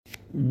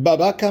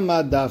Baba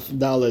Kama Daf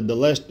Daled, the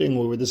last thing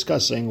we were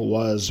discussing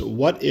was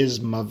what is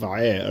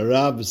mav'eh.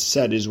 Rav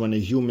said is when a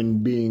human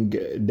being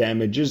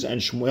damages,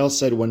 and Shmuel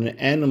said when an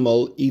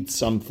animal eats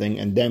something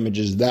and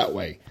damages that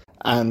way.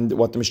 And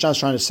what the Mishnah is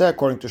trying to say,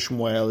 according to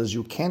Shmuel, is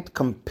you can't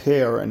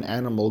compare an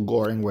animal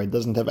goring where it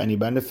doesn't have any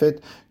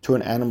benefit to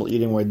an animal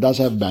eating where it does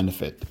have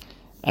benefit.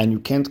 And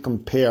you can't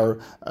compare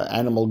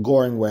animal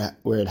goring where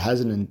it has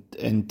an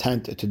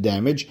intent to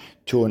damage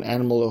to an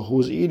animal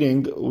who's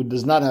eating who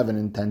does not have an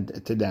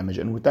intent to damage.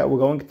 And with that, we're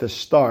going to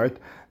start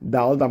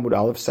Daled Amud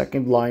Aleph,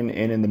 second line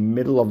in the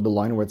middle of the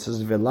line where it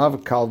says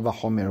Velav Kal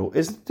V'Homer.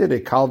 Isn't it a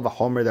Kal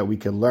V'Homer that we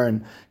can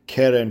learn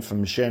keren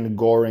from shen,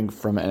 goring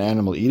from an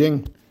animal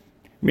eating?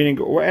 Meaning,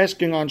 we're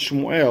asking on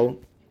Shmuel,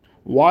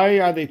 why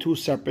are they two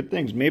separate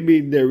things?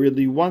 Maybe they're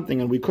really one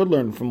thing, and we could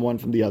learn from one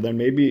from the other.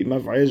 Maybe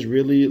mav'eh is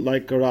really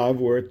like Rav,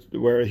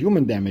 where a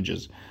human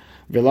damages.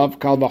 V'lav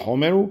kal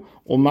v'chomeru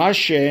u'ma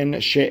she'en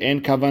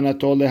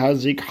kavanato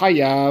lehazik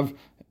hayav.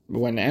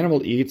 When an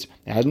animal eats,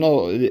 it has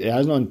no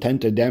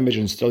intent to damage,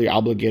 and still you're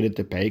obligated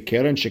to pay.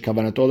 Keren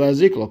shekavanato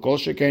lehazik lo kol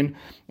sheken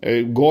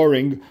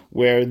goring,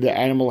 where the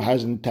animal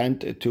has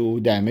intent to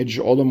damage.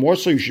 All the more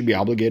so, you should be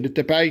obligated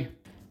to pay.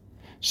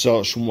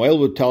 So Shmuel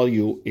would tell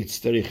you it's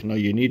tarich. No,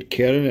 you need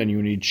keren and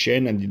you need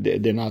shen, and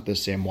they're not the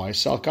same. Why?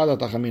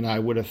 I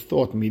would have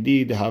thought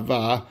midid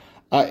hava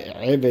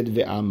eved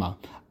ve'ama.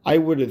 I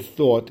would have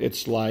thought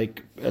it's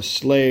like a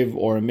slave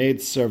or a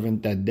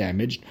maidservant that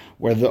damaged,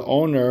 where the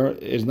owner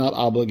is not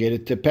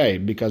obligated to pay,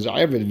 because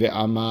eved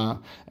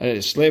ve'ama,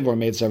 a slave or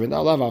maidservant,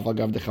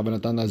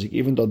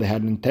 even though they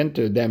had an intent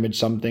to damage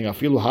something,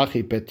 even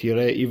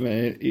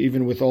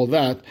with all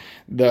that,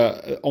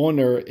 the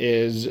owner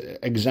is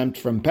exempt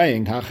from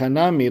paying.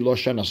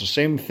 So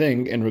same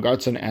thing in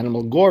regards to an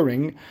animal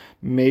goring,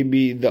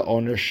 maybe the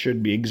owner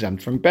should be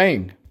exempt from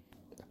paying.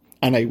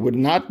 And I would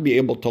not be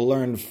able to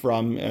learn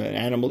from an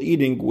animal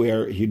eating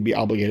where he'd be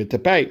obligated to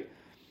pay.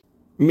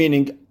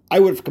 Meaning, I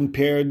would have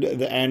compared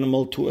the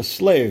animal to a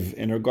slave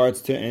in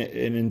regards to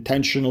an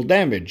intentional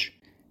damage.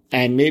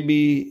 And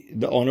maybe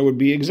the owner would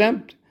be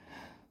exempt.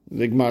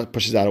 The Gemara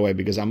pushes that away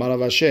because wait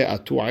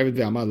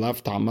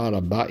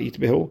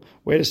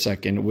a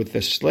second, with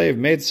the slave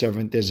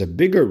maidservant, there's a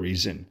bigger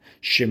reason.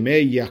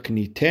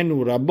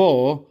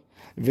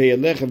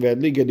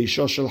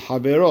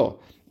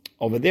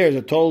 Over there is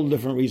a total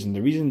different reason.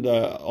 The reason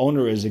the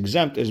owner is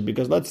exempt is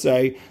because, let's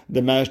say,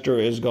 the master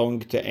is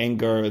going to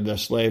anger the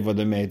slave or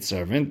the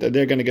maidservant.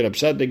 They're going to get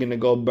upset. They're going to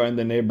go burn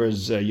the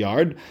neighbor's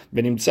yard.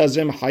 And what's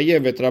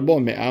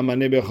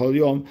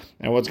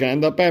going to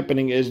end up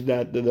happening is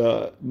that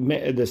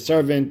the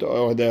servant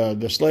or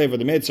the slave or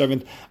the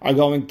maidservant are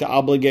going to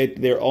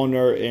obligate their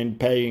owner in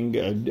paying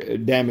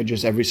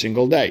damages every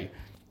single day.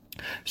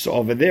 So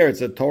over there,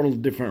 it's a total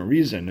different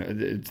reason.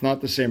 It's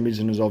not the same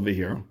reason as over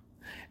here.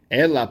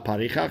 Ela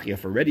parichach,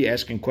 if you're already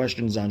asking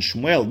questions on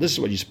Shmuel, this is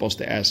what you're supposed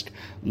to ask.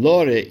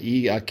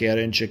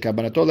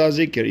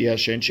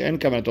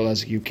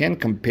 You can't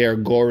compare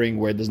goring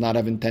where it does not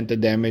have intent to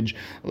damage.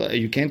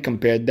 You can't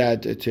compare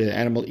that to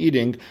animal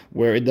eating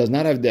where it does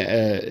not have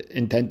the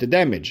intent to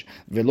damage.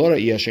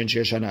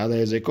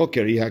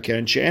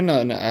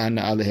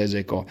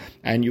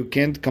 And you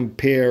can't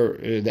compare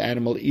the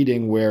animal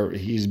eating where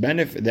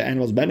the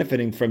animal's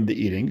benefiting from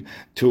the eating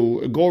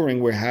to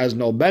goring where it has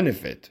no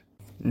benefit.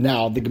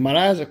 Now, the Gemara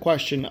has a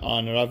question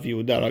on Rav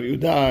Yehuda. Rav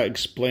Yehuda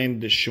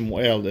explained the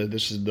Shmuel.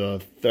 This is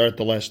the third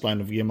to last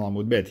line of Gimel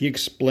Amud Bet. He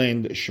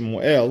explained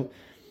Shmuel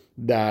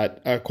that,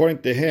 according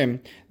to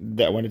him,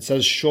 that when it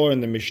says shor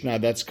in the Mishnah,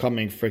 that's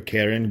coming for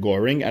keren,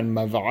 goring, and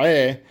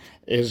mav'eh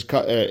is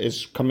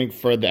coming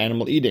for the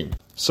animal eating.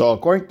 So,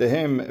 according to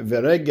him,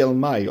 veregel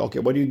mai. Okay,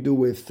 what do you do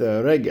with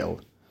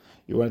regel?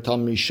 You want to tell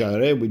me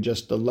share? We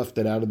just left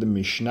it out of the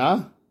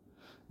Mishnah.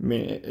 I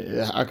mean,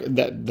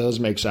 that does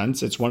make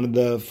sense. It's one of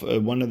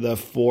the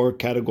four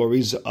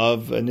categories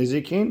of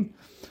nizikin.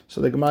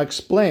 So the Gemara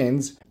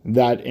explains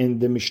that in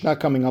the Mishnah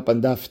coming up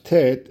on Daf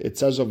Tet, it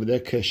says over there,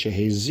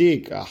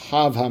 "Keshehizik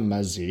hav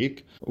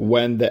hamazik."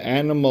 When the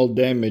animal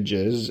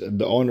damages,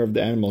 the owner of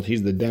the animal,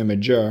 he's the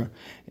damager,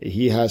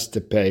 he has to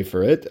pay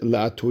for it.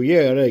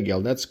 La'atuye regel,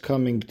 that's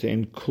coming to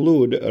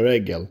include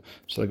regel.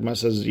 So the Gemara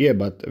says, yeah,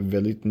 but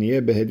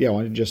velitniye behediya.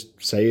 Why don't you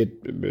just say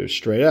it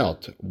straight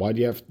out? Why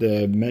do you have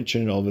to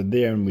mention it over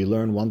there and we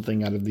learn one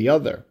thing out of the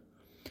other?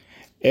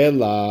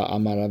 Ela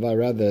amarava,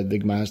 rather, the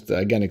Gemara has to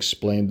again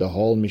explain the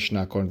whole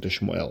Mishnah according to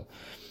Shmuel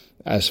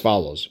as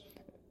follows.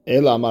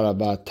 Ela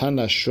amarava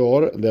tana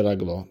shor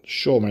leraglo.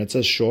 Shor, when it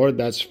says shor,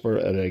 that's for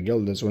a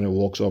regel. That's when it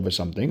walks over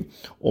something.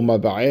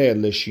 Umaba'eh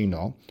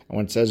leshino. And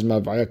when it says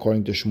mav'eh,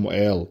 according to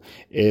Shmuel,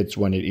 it's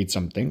when it eats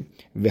something.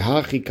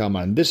 V'hachi kama.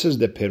 And this is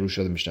the perush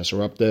of the Mishnah. So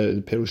we're up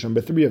to perush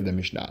number 3 of the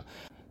Mishnah.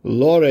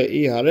 So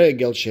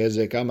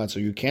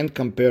you can't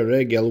compare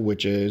regel,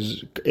 which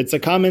is it's a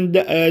common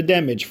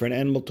damage for an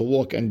animal to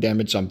walk and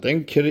damage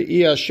something. So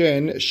you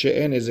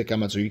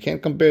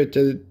can't compare it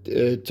to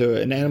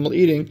an animal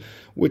eating,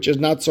 which is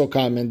not so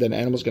common that an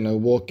animal's going to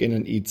walk in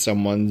and eat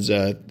someone's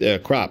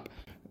crop.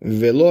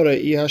 Velo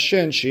re'iha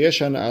shen sheyesh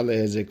hana'ah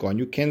lehezeko. And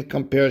you can't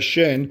compare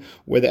shen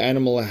where the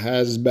animal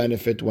has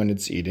benefit when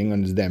it's eating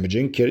and it's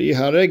damaging.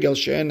 Kir'iha regel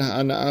she'en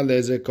hana'ah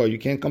lehezeko. You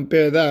can't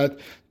compare that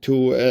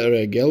to a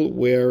regel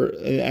where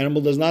an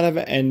animal does not have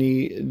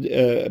any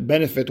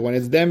benefit when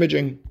it's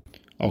damaging.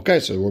 Okay,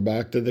 so we're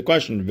back to the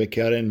question.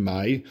 V'keren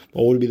mai.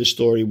 What would be the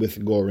story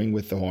with goring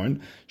with the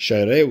horn?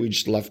 Shere, we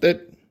just left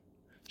it.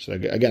 So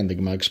again, the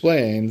Gemara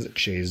explains,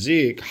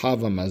 Kshezik,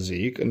 Hava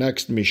Mazik,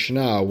 next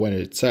Mishnah, when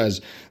it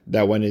says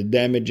that when it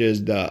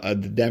damages, the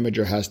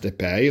damager has to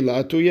pay,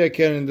 La'atuye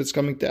Keren, that's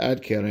coming to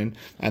add Keren.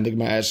 And the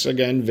Gemara asks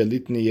again,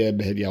 Velitniye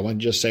Behedi. I won't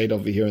just say it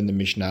over here in the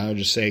Mishnah, I'll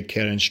just say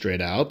Keren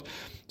straight out.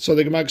 So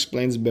the Gemara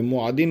explains,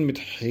 B'mu'adin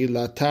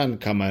mitchilatan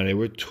kamare.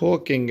 We're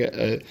talking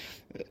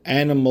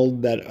animal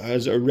that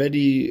has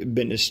already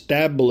been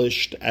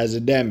established as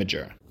a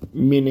damager.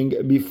 Meaning,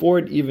 before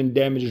it even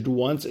damaged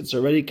once, it's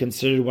already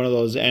considered one of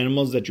those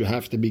animals that you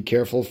have to be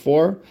careful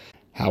for.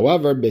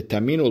 However,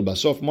 betaminul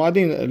basof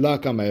muadin la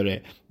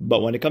kamayre.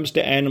 But when it comes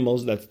to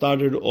animals that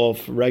started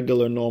off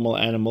regular, normal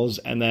animals,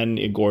 and then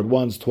it gored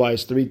once,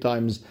 twice, three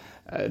times,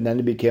 and then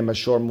it became a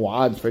shor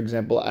muad, for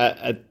example,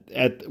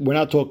 we're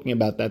not talking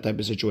about that type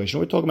of situation.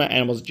 We're talking about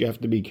animals that you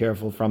have to be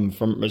careful from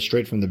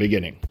straight from the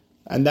beginning.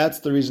 And that's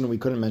the reason we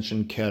couldn't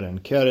mention Keren.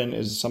 Keren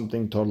is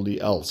something totally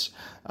else.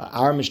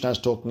 Our Mishnah is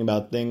talking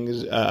about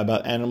things,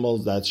 about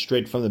animals that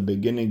straight from the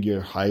beginning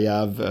you're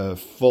hayav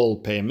full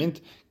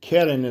payment.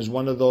 Keren is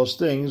one of those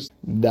things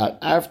that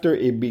after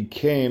it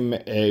became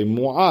a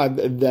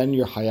mu'ad, then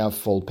you're hayav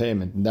full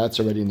payment. And that's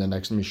already in the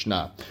next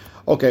Mishnah.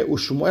 Okay,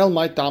 Ushmuel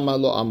might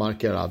lo amar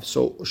kerav.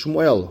 So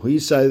Shmuel, he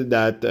said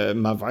that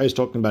Mav'ai is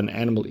talking about an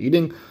animal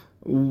eating.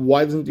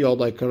 Why doesn't he hold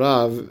like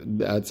Rav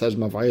that says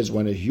Mav'ai is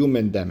when a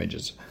human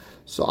damages?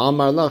 So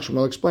Amar Lach,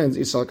 Shmuel explains,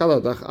 Isal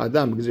Kalatach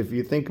Adam, because if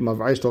you think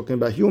Mav'ai is talking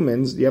about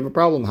humans, you have a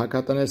problem.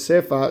 Hakatane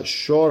Sefa,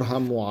 Shor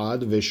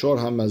HaMu'ad, Veshor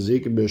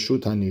HaMazik,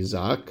 Beshut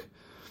HaNizak,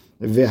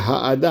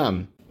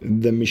 Veha-Adam.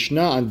 The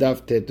Mishnah on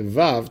Daf Tet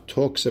Vav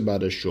talks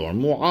about a Shor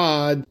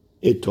Mu'ad.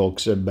 It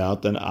talks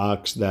about an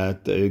ox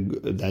that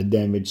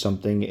damaged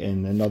something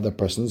in another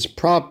person's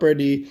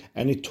property,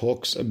 and it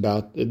talks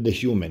about the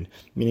human.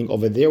 Meaning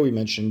over there we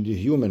mentioned the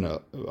human,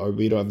 or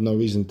we don't have no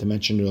reason to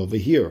mention it over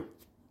here.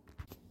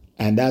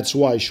 And that's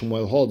why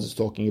Shmuel holds it's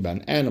talking about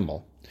an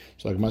animal.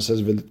 So like Gemara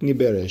says, V'litni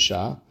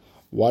beresha.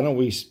 Why don't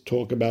we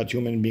talk about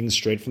human beings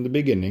straight from the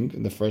beginning,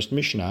 in the first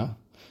Mishnah?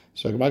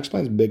 So Gemara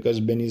explains, because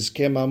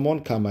benizke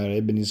mamon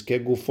kamere, benizke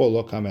gufo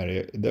lo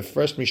kamere. The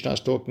first Mishnah is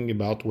talking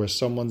about where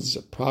someone's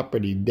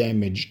property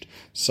damaged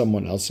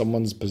someone else,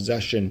 someone's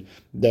possession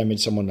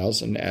damaged someone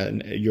else,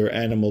 and your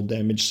animal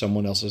damaged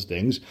someone else's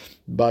things.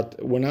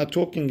 But we're not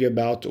talking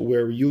about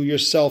where you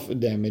yourself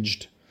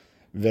damaged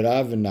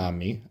V'Rav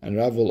Nami, and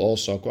Rav will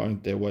also,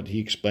 according to what he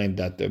explained,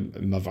 that the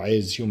Mav'ai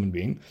is human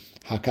being.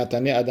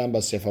 Hakatane Adam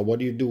Basefa. What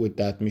do you do with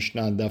that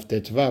Mishnah and Daf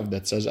Tet Vav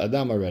that says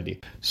Adam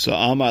already? So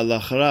Amar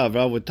Lachrav,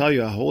 Rav would tell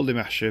you,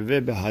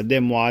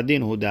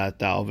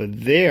 over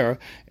there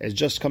is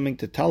just coming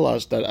to tell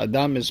us that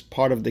Adam is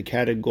part of the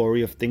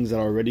category of things that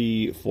are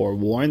already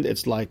forewarned.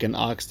 It's like an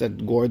ox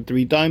that gored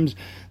 3 times.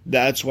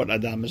 That's what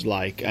Adam is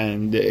like,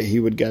 and he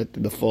would get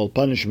the full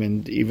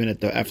punishment even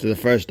after the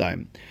first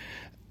time.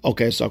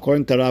 Okay, so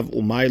according to Rav,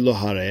 Umay lo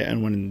hare,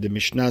 and when the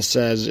Mishnah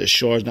says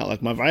Shor is not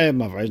like Mav'ai,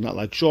 Mav'ai is not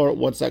like Shor,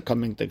 what's that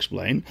coming to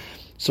explain?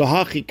 So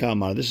Hachi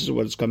Kamar, this is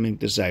what it's coming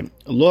to say.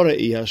 Lo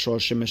re'iha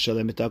Shor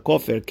she'meshalem et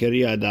ha'kofer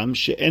keri adam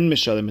she'en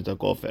meshalem et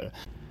ha'kofer.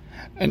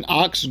 An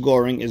ox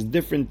goring is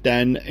different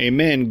than a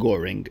man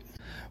goring.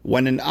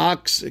 When an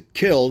ox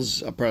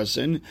kills a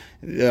person,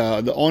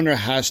 the owner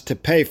has to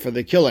pay for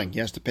the killing. He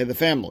has to pay the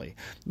family.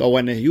 But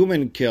when a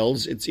human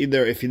kills, it's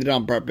either if he did it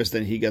on purpose,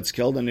 then he gets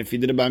killed, and if he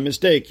did it by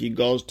mistake, he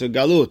goes to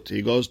Galut,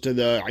 he goes to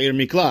the Ir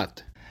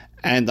Miklat.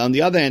 And on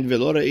the other hand,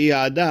 V'lo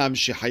re'iha adam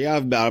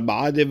shechayav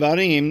be'arba'a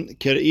devarim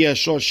ker'iha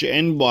shor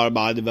she'en bo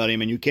arba'a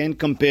devarim. And you can't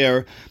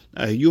compare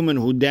a human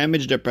who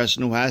damaged a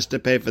person who has to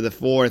pay for the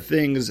 4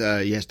 things.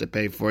 He has to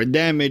pay for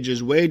damage,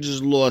 his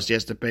wages lost, he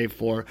has to pay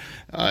for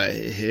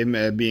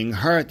him being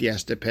hurt, he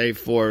has to pay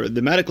for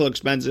the medical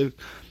expenses.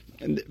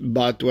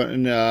 But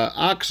when an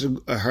ox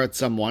hurts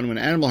someone, when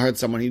an animal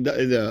hurts someone,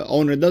 the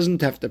owner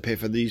doesn't have to pay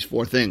for these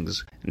 4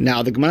 things.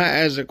 Now, the Gemara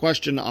has a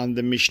question on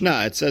the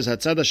Mishnah. It says, the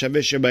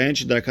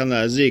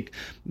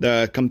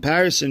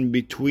comparison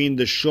between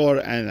the shor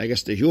and, I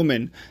guess, the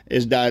human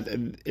is that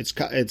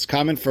it's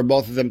common for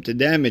both of them to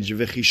damage. Is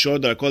it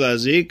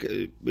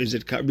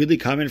really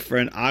common for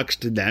an ox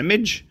to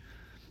damage?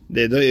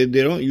 They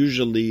don't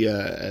usually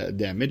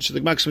damage. So the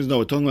Gemara says, no,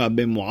 we're talking about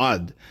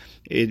B'mu'ad.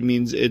 It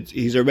means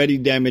he's already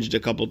damaged a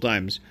couple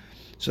times.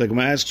 So the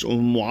Gemara asks,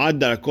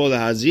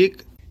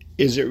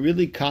 is it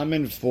really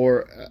common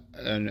for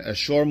a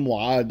shor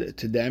mu'ad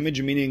to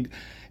damage? Meaning,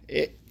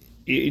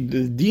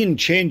 the deen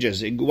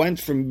changes. It went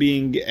from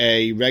being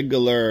a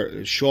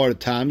regular shor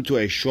tam to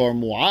a shor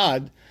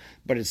mu'ad.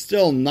 but it's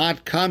still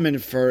not common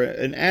for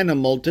an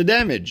animal to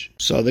damage.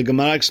 So the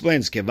Gemara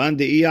explains, once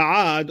the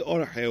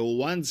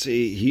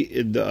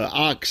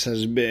ox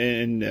has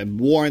been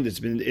warned,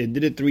 it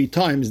did it 3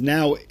 times,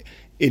 now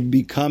it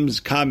becomes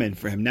common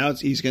for him. Now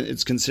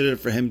it's considered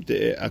for him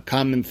a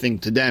common thing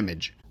to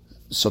damage.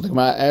 So the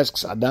Gemara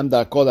asks, Adam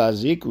Darkol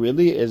Azik,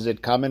 really? Is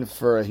it common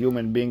for a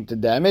human being to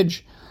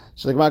damage?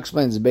 So the Gemara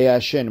explains,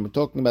 Beyashin, we're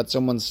talking about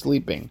someone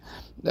sleeping.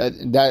 That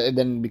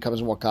then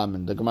becomes more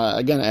common. The Gemara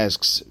again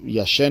asks,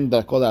 Yashen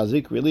Darkol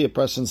Azik, really? A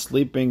person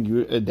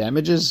sleeping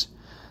damages?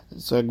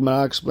 So the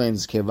Gemara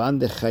explains, Kevan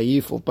de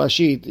Chayif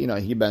Upashit,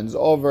 he bends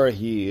over,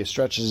 he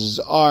stretches his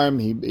arm,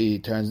 he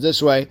turns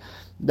this way.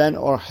 Then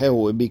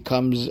Orhehu, it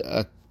becomes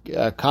a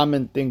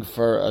common thing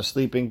for a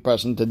sleeping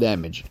person to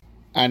damage.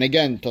 And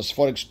again,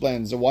 Tosfot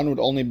explains the one would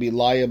only be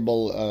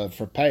liable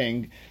for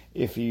paying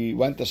if he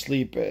went to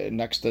sleep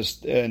next to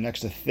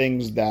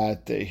things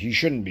that he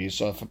shouldn't be.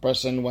 So if a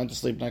person went to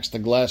sleep next to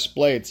glass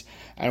plates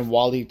and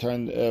while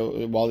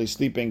he's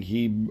sleeping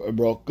he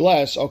broke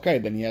glass, okay,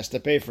 then he has to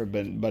pay for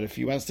it. But if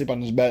he went to sleep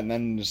on his bed and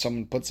then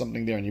someone put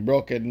something there and he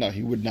broke it, no,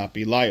 he would not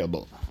be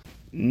liable.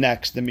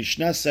 Next, the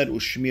Mishnah said,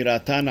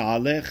 Ushmiratan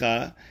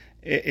alecha.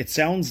 It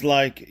sounds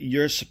like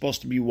you're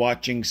supposed to be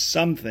watching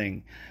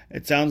something.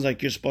 It sounds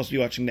like you're supposed to be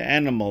watching the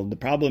animal. The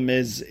problem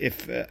is,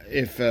 if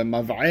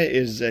mav'eh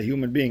is a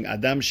human being,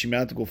 Adam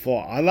shmirat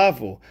gufo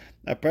alavu,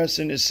 a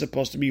person is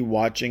supposed to be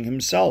watching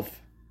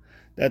himself.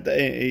 That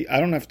I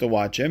don't have to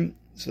watch him.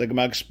 So the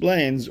Gemara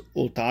explains,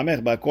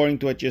 Ultamech, but according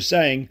to what you're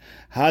saying,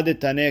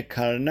 Hadetane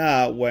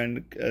Karna,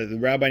 when the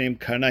rabbi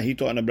named Karna, he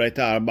taught in a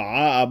Braita,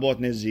 Arba'a abot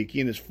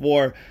nezikin, there's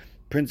 4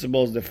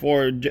 principles, the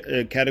 4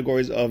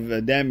 categories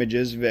of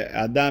damages,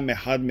 Adam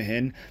echad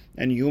mehen,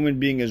 and human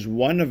being is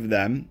one of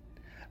them.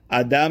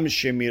 Adam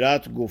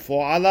shemirat gufo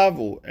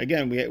alavu.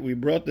 Again, we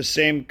brought the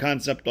same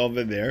concept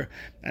over there,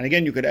 and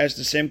again, you could ask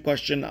the same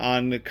question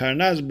on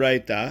Karna's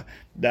Braita,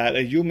 that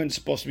a human's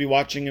supposed to be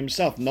watching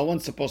himself. No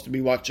one's supposed to be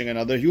watching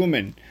another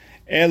human.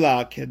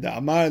 Ela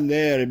kedamar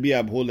le Rabbi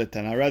Abhu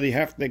letana. Rather, you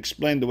have to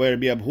explain the way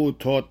Rabbi Abhu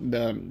taught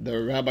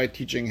the rabbi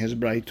teaching his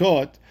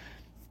Braitot.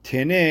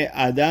 Tene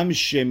Adam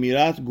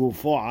shemirat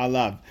gufo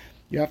alav.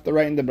 You have to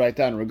write in the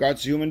Braita, in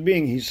regards to human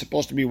being, he's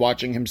supposed to be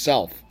watching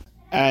himself.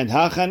 And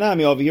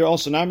hachanami over here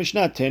also in our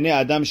Mishnah, Tene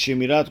Adam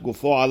shemirat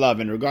gufo alav.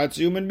 In regards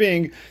to human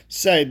being,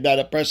 say that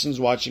a person's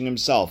watching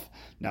himself.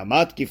 Now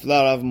mat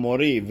kifla rav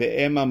mori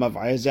ve'ema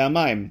mav'ay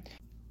zamayim.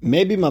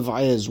 Maybe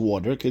mav'ay is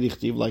water.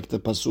 Kedichtiv, like the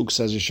pasuk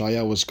says,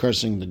 Yeshaya was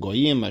cursing the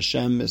goyim.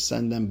 Hashem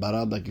send them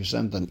barad like you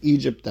sent on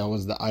Egypt. That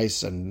was the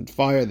ice and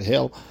fire, the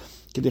hail.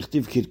 The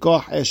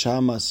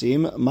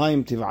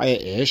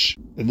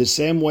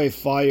same way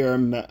fire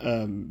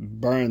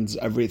burns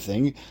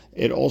everything,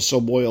 it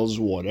also boils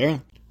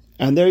water.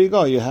 And there you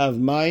go. You have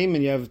ma'im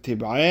and you have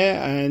tib'ayeh,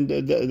 and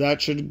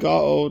that should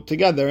go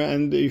together.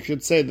 And you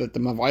should say that the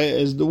mav'ayeh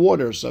is the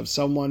water. So if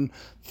someone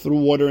threw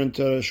water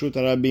into Shut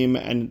Rabim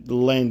and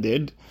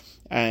landed,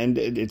 and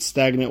it's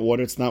stagnant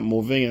water, it's not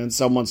moving, and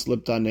someone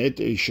slipped on it,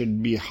 it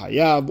should be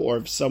hayab. Or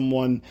if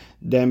someone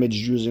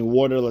damaged using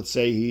water, let's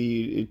say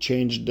he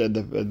changed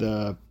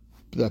the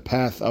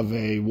path of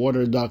a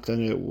water duct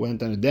and it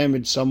went and it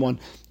damaged someone.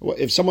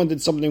 If someone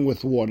did something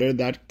with water,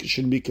 that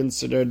should be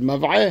considered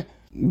mav'ayeh.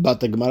 But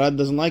the Gemara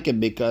doesn't like it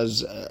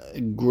because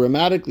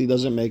grammatically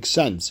doesn't make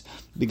sense.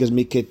 Because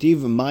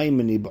miketiv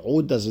mayim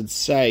nib'ud, does it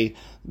say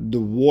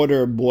the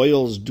water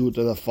boils due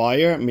to the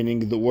fire?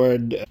 Meaning the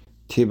word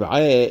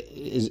tib'ayeh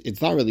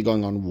it's not really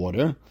going on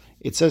water.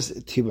 It says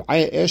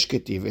tib'ayeh esh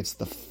ketiv. It's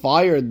the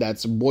fire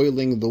that's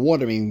boiling the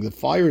water. Meaning the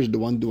fire is the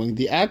one doing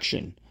the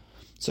action.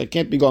 So it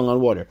can't be going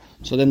on water.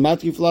 So then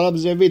Matkif la Rav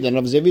Zevid, and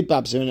Rav Zevid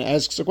pops in and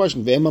asks a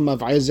question. Ve'ema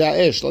mav'ayeh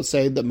za'esh. Let's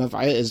say that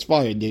mav'ayeh is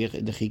fire.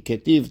 Dechi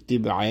ketiv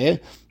tib'ayeh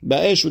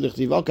ba'esh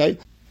u'dechtiv. Okay.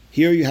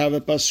 Here you have a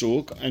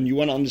pasuk, and you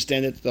want to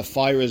understand that the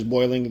fire is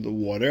boiling the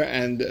water,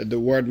 and the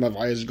word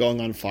mav'ayeh is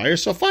going on fire.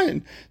 So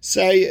fine.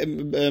 Say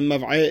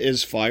mav'ayeh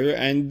is fire,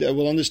 and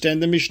we'll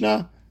understand the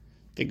Mishnah.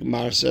 The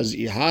Gemara says,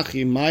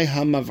 Ihachi mai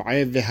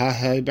ha-mav'ayeh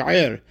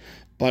v'ha-ha'ib'ayeh.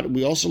 But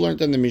we also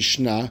learned in the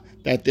Mishnah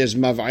that there's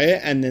mav'ayeh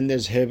and then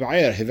there's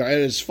hib'ayeh.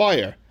 Hib'ayeh is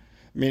fire,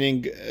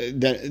 meaning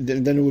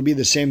then it would be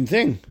the same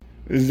thing.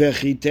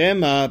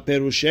 V'chitema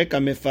perusheka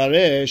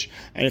mefaresh.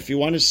 And if you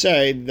want to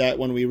say that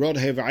when we wrote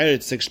hib'ayeh,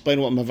 it's to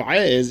explain what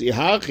mav'ayeh is,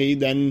 ihachi,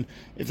 then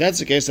if that's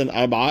the case, then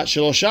arba'at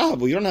sheloshav.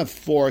 Well, you don't have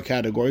 4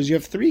 categories, you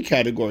have 3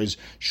 categories.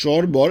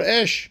 Shor, bor,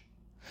 esh.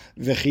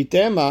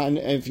 V'chitema, and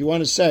if you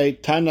want to say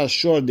Tana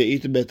shor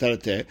de'it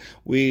betarte,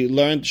 we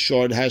learned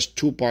shor has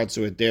 2 parts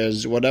to it.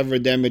 There's whatever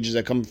damages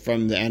that come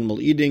from the animal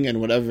eating,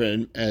 and whatever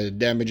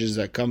damages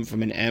that come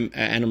from an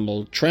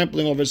animal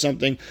trampling over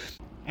something.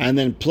 And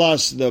then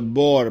plus the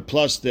bor,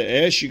 plus the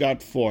esh, you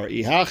got 4.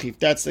 Ihach, if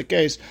that's the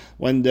case,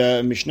 when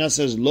the Mishnah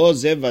says lo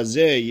ze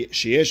vazeh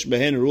sheyesh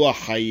behen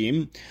ruach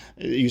hayim,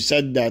 you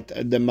said that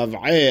the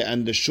mav'ayeh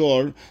and the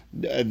shor,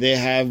 they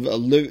are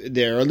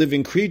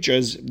living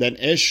creatures. Then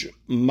esh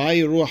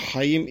may ruach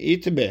hayim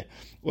itbe.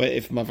 Well,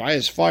 if mav'ayeh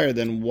is fire,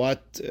 then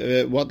what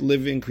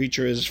living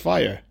creature is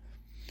fire?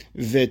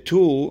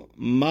 Vetu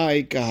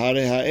mai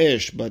kahare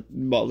ha'esh. But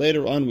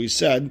later on we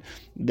said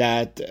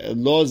that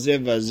lo ze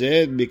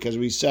vazeh, because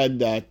we said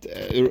that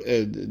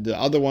the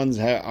other ones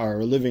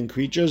are living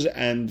creatures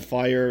and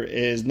fire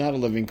is not a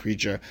living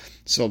creature.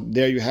 So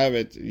there you have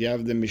it. You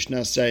have the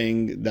Mishnah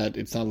saying that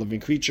it's not a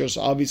living creature.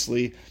 So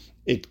obviously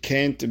it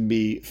can't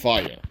be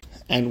fire.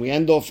 And we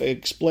end off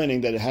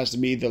explaining that it has to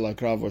be either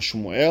like Rav or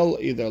Shmuel,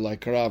 either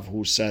like Rav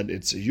who said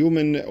it's a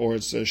human, or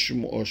it's a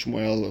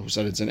Shmuel who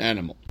said it's an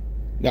animal.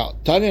 Now,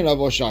 Tanya Rav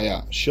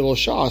Oshaya,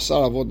 Shilosha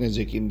Asar Avot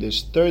Nezikim,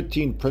 there's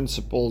 13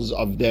 principles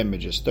of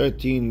damages,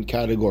 13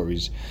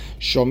 categories.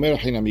 Shomer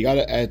Hinam, you got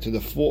to add to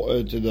the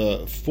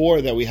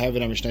four that we have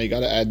in our Mishnah, you got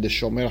to add the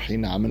Shomer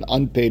Hinam, an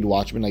unpaid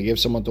watchman. I gave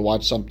someone to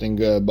watch something,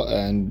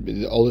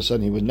 and all of a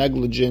sudden he was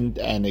negligent,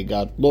 and it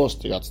got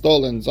lost, it got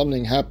stolen,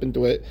 something happened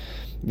to it.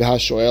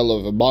 V'hashoel,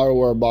 of a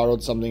borrower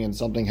borrowed something and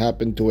something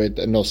happened to it.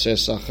 Noseh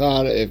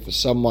sachar, if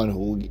someone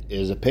who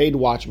is a paid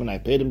watchman, I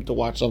paid him to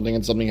watch something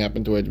and something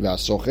happened to it.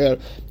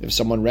 V'hasocher, if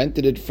someone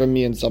rented it from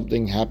me and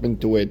something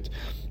happened to it.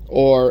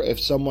 Or if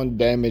someone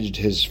damaged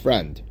his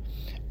friend.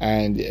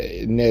 And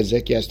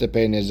nezek, he has to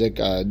pay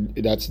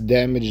nezek, that's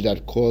damage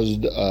that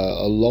caused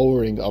a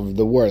lowering of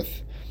the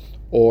worth.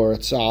 Or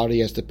tsar, he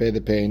has to pay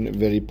the pain,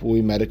 very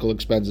poor medical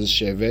expenses,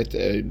 shevet,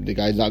 the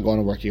guy's not going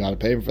to work, you got to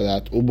pay him for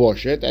that,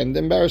 uboshet, and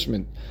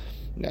embarrassment.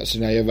 So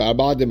now you have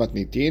abad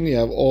matnitin, you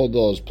have all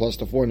those, plus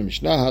the four in the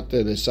Mishnah,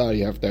 hatta the tsar,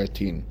 you have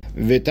 13.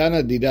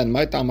 Vitana didan,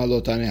 my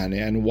tamalotane,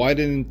 and why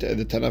didn't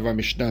the Tana of our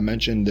Mishnah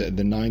mention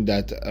the 9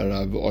 that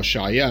Rav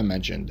Oshaya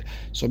mentioned?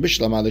 So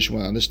Bishlama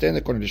Shmuel, understand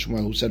according to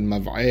Shmuel, who said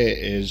mav'eh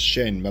is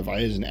shen,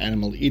 mav'eh is an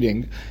animal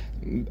eating.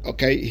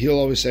 Okay, he'll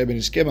always say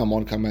beniske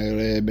mamon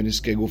kamayre,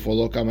 beniske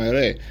gufolo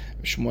kamayre.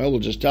 Shmuel will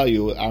just tell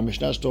you our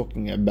Mishnah is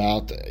talking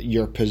about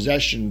your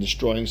possession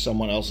destroying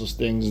someone else's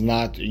things,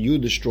 not you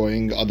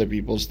destroying other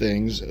people's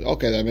things.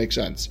 Okay, that makes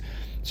sense.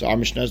 So our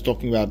Mishnah is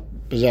talking about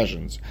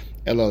possessions.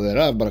 Elo de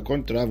Rav, but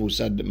according to Rav, who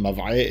said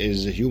mav'eh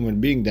is a human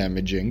being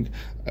damaging,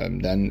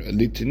 then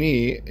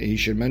litini, he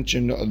should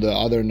mention the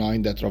other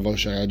 9 that Rav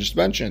Oshaya just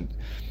mentioned.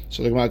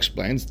 So the Gemara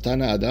explains,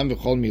 Tana Adam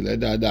v'chol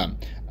miled Adam.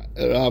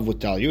 Rav would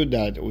tell you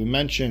that we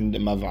mentioned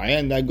mav'eh,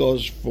 and that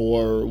goes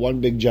for one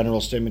big general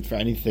statement for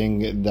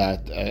anything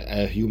that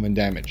a human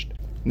damaged.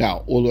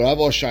 Now, Rav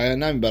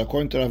Oshaya, but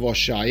according to Rav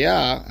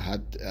Oshaya,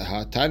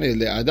 hatane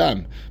le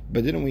Adam.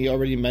 But didn't we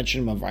already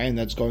mention mav'eh, and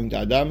that's going to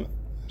Adam?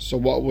 So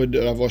what would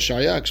Rav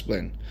Oshaya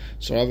explain?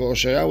 So Rav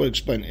Oshaya would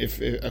explain,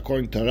 if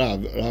according to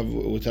Rav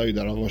would tell you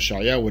that Rav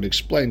Oshaya would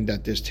explain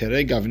that there's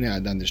terei gavnei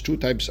Adam, there's 2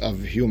 types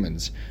of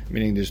humans,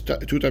 meaning there's 2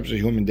 types of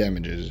human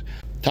damages.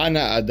 Tana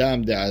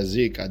Adam de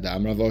Azik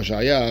Adam. Rav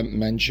Oshaya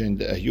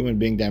mentioned a human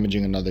being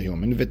damaging another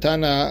human.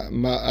 Vitana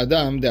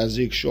Adam de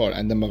Azik Shor.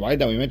 And the mav'eh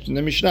that we mentioned in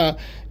the Mishnah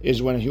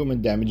is when a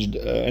human damaged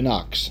an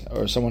ox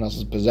or someone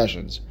else's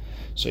possessions.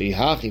 So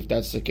if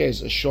that's the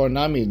case, Shor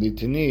Nami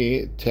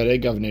Litini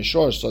Terei Gavnei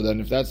Shor. So then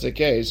if that's the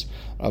case,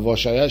 Rav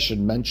Oshaya should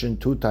mention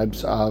 2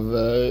 types of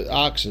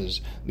oxes.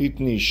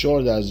 Litini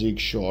Shor da Azik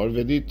Shor,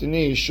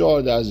 Velitini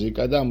Shor da Azik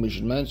Adam. We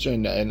should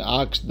mention an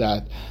ox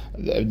that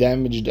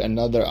damaged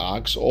another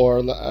ox, or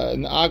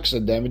an ox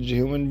that damaged a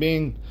human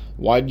being.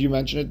 Why do you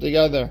mention it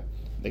together?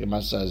 The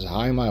Gemara says,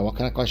 "Hi, my, what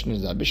kind of question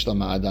is that?"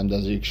 Bishlama Adam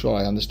dazik shor.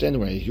 I understand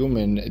when a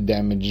human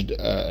damaged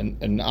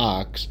an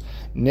ox,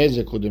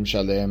 nezek hudim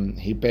shalem,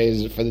 he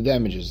pays for the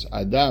damages.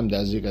 Adam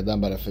dazik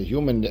Adam, but if a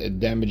human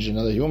damaged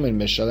another human,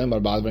 meshalem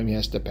arba'advarim, he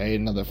has to pay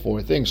another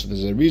 4 things. So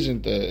there's a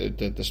reason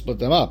to split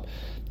them up.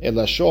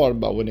 Ela shor,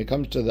 but when it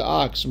comes to the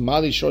ox,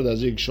 mali shor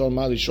dazik shor,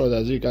 mali shor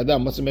dazik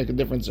Adam. What's it make a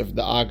difference if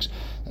the ox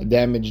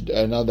damaged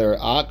another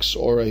ox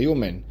or a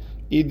human?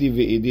 Idi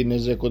v'idi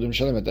nezek hudim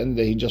shalem. At the end of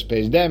the day, he just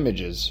pays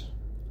damages.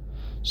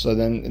 So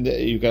then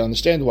you can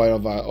understand why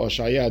Rav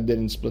Oshaya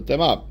didn't split them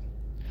up.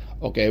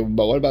 Okay,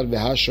 but what about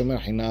v'hashomer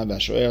hina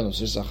v'hashoer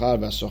noseh sachar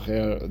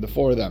v'hasocher, the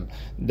 4 of them?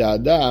 Da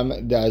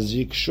Adam da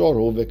Azik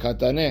shoru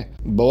v'kataneh.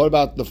 But what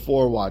about the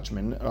 4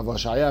 watchmen? Rav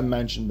Oshaya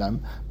mentioned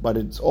them, but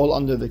it's all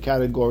under the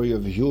category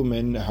of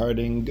human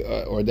hurting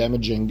or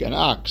damaging an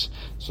ox.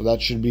 So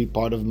that should be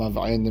part of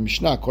mav'eh in the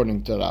Mishnah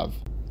according to Rav.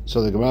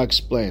 So the Gemara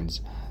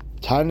explains,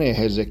 Tane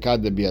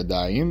hezekad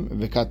biyadayim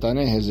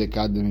v'kataneh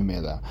hezekad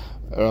mimela.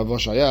 Rav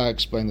Oshaya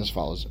explained as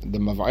follows: the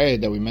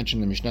mav'eh that we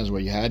mentioned in the Mishnah is where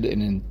you had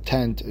an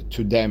intent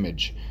to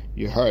damage,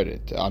 you hurt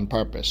it on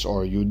purpose,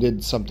 or you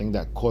did something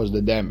that caused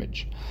the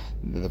damage.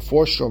 The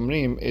 4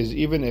 shomrim is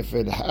even if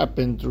it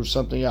happened through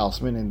something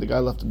else, meaning the guy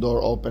left the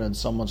door open and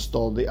someone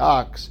stole the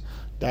ox.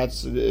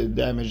 That's the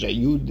damage that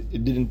you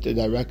didn't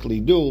directly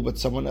do, but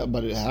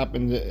it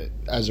happened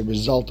as a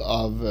result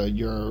of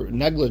your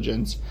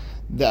negligence.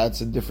 That's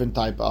a different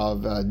type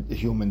of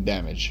human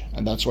damage,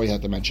 and that's why you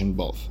have to mention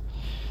both.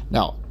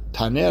 Now,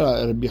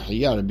 Tanera Rabbi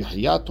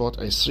Hiya taught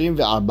 24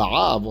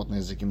 avot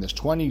nezikim. There's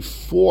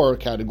 24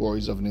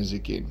 categories of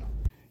nezikim.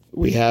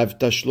 We have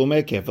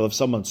tashlumei kefil. If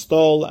someone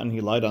stole and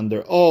he lied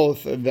under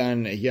oath,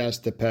 then he has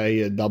to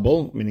pay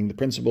double, meaning the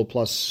principal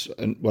plus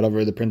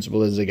whatever the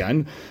principal is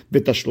again.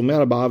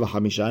 V'tashlumei arba'a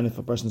v'chamisha. And if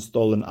a person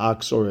stole an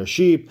ox or a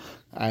sheep,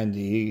 and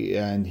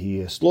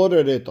he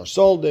slaughtered it or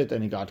sold it,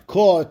 and he got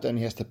caught, and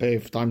he has to pay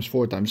times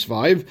 4 times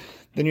 5.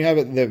 Then you have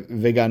the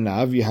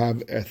veganav, you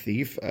have a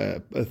thief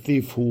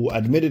who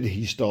admitted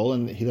he stole,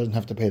 and he doesn't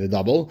have to pay the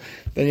double.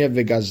 Then you have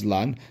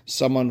vegazlan,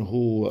 someone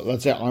who,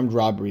 let's say armed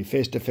robbery,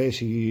 face to face,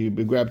 he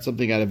grabbed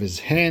something out of his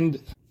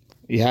hand.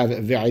 You have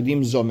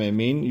ve'adim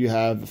zomemin, you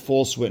have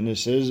false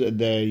witnesses.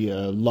 They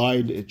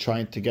lied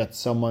trying to get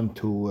someone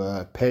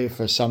to pay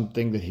for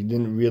something that he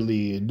didn't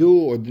really do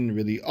or didn't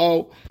really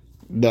owe.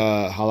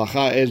 The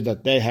halacha is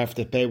that they have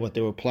to pay what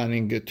they were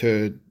planning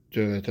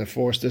to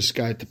force this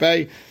guy to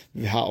pay.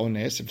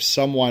 If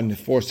someone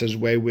forced his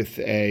way with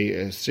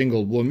a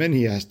single woman,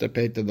 he has to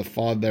pay to the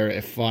father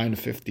a fine of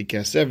 50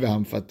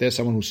 kesef.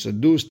 Someone who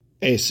seduced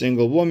a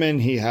single woman,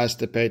 he has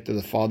to pay to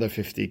the father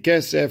 50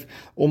 kesef.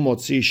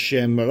 Umotzi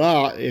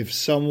shemra, if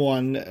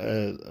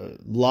someone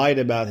lied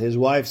about his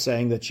wife,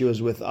 saying that she was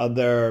with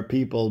other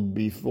people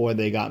before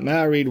they got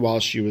married while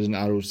she was in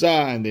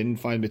arusa and they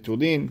didn't find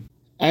betulin,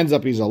 ends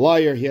up he's a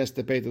liar, he has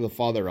to pay to the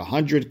father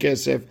 100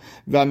 kesef.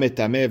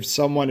 V'metame, if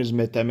someone is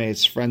metame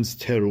his friend's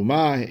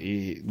teruma,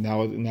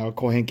 now a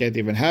kohen can't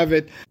even have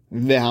it.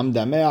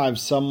 V'hamdameh, if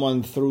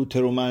someone threw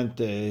teruma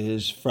into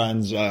his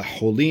friend's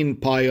holin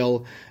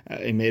pile,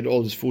 he made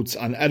all his foods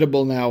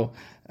unedible now.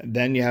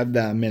 Then you have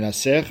the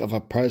menasech, if a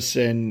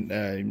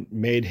person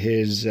made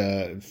his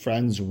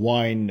friend's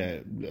wine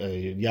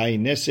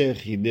yain nesech,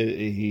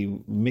 he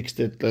mixed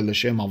it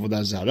l'shem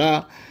avodah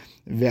zara.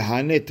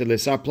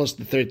 Vehanet plus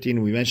the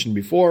 13 we mentioned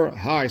before.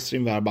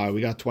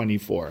 We got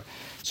 24.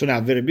 So now,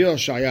 so why didn't Rabbi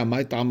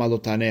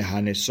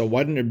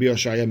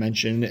Yoshaya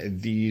mention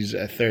these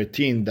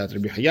 13 that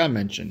Rabbi Chaya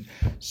mentioned?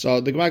 So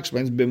the Gemara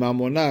explains,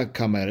 B'mamona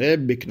kamare,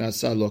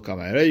 b'knasa lo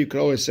kamare. You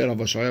could always say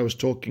Rabbi Yoshaya was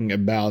talking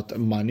about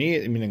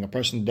money, meaning a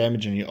person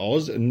damaged and he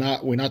owes.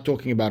 We're not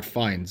talking about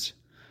fines.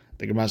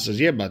 The Gemara says,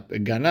 yeah, but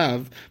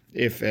ganav,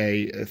 if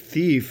a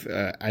thief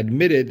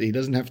admitted he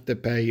doesn't have to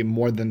pay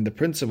more than the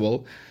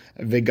principal,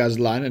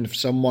 vegazlan, and if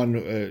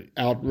someone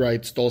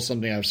outright stole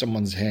something out of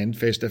someone's hand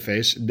face to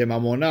face,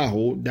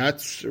 demamonahu,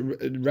 that's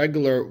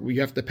regular.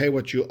 You have to pay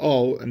what you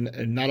owe and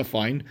not a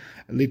fine.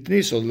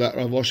 Litni, so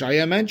Rav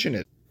Oshaya mentioned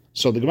it.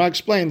 So the Gemara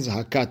explains,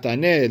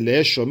 Hakatane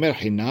le shomer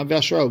hina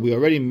ve'ashoel. We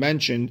already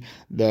mentioned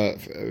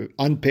the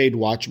unpaid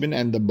watchman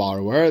and the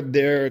borrower.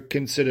 They're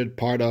considered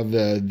part of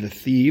the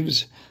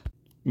thieves.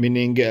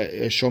 Meaning,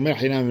 shomer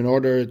hinam, in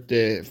order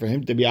for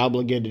him to be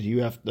obligated,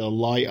 you have to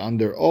lie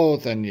under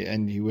oath, and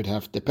you would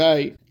have to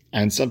pay,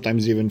 and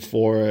sometimes even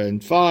 4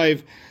 and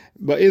 5.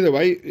 But either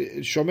way,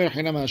 shomer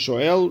hinam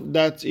hashoel,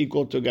 that's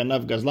equal to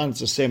ganav gazlan.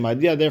 It's the same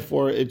idea.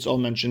 Therefore, it's all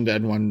mentioned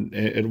at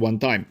one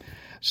time.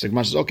 So the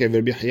Gemara says, okay,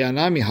 Rabbi Chaya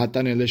nami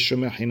hatane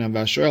leshomer hinam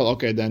vashoel.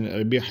 Okay, then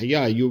Rabbi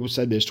Chaya, you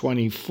said there's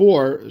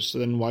 24. So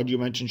then why do you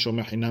mention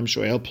shomer hinam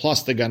shoel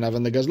plus the ganav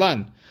and the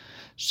gazlan?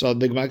 So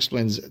the Gemara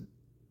explains,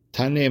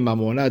 Tane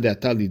mamona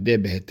de'ata lideh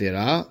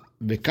behetera,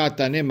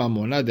 v'katane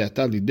mamona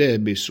de'ata lideh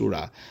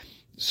besura.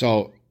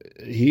 So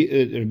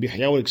Rabbi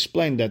Chaya would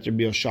explain that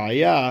Rabbi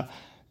Yoshaya,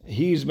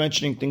 he's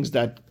mentioning things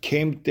that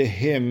came to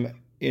him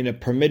in a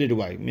permitted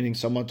way, meaning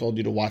someone told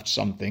you to watch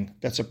something.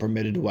 That's a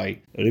permitted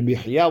way. Rabbi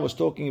Chaya was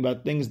talking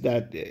about things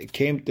that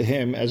came to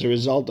him as a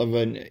result of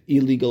an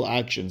illegal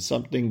action,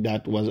 something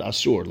that was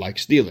asur, like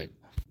stealing.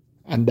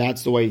 And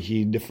that's the way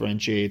he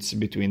differentiates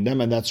between them,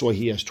 and that's why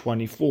he has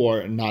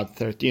 24, not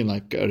 13,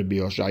 like Rabbi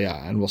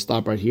Yoshaya. And we'll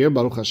stop right here.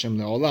 Baruch Hashem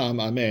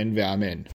le'olam. Amen ve'amen.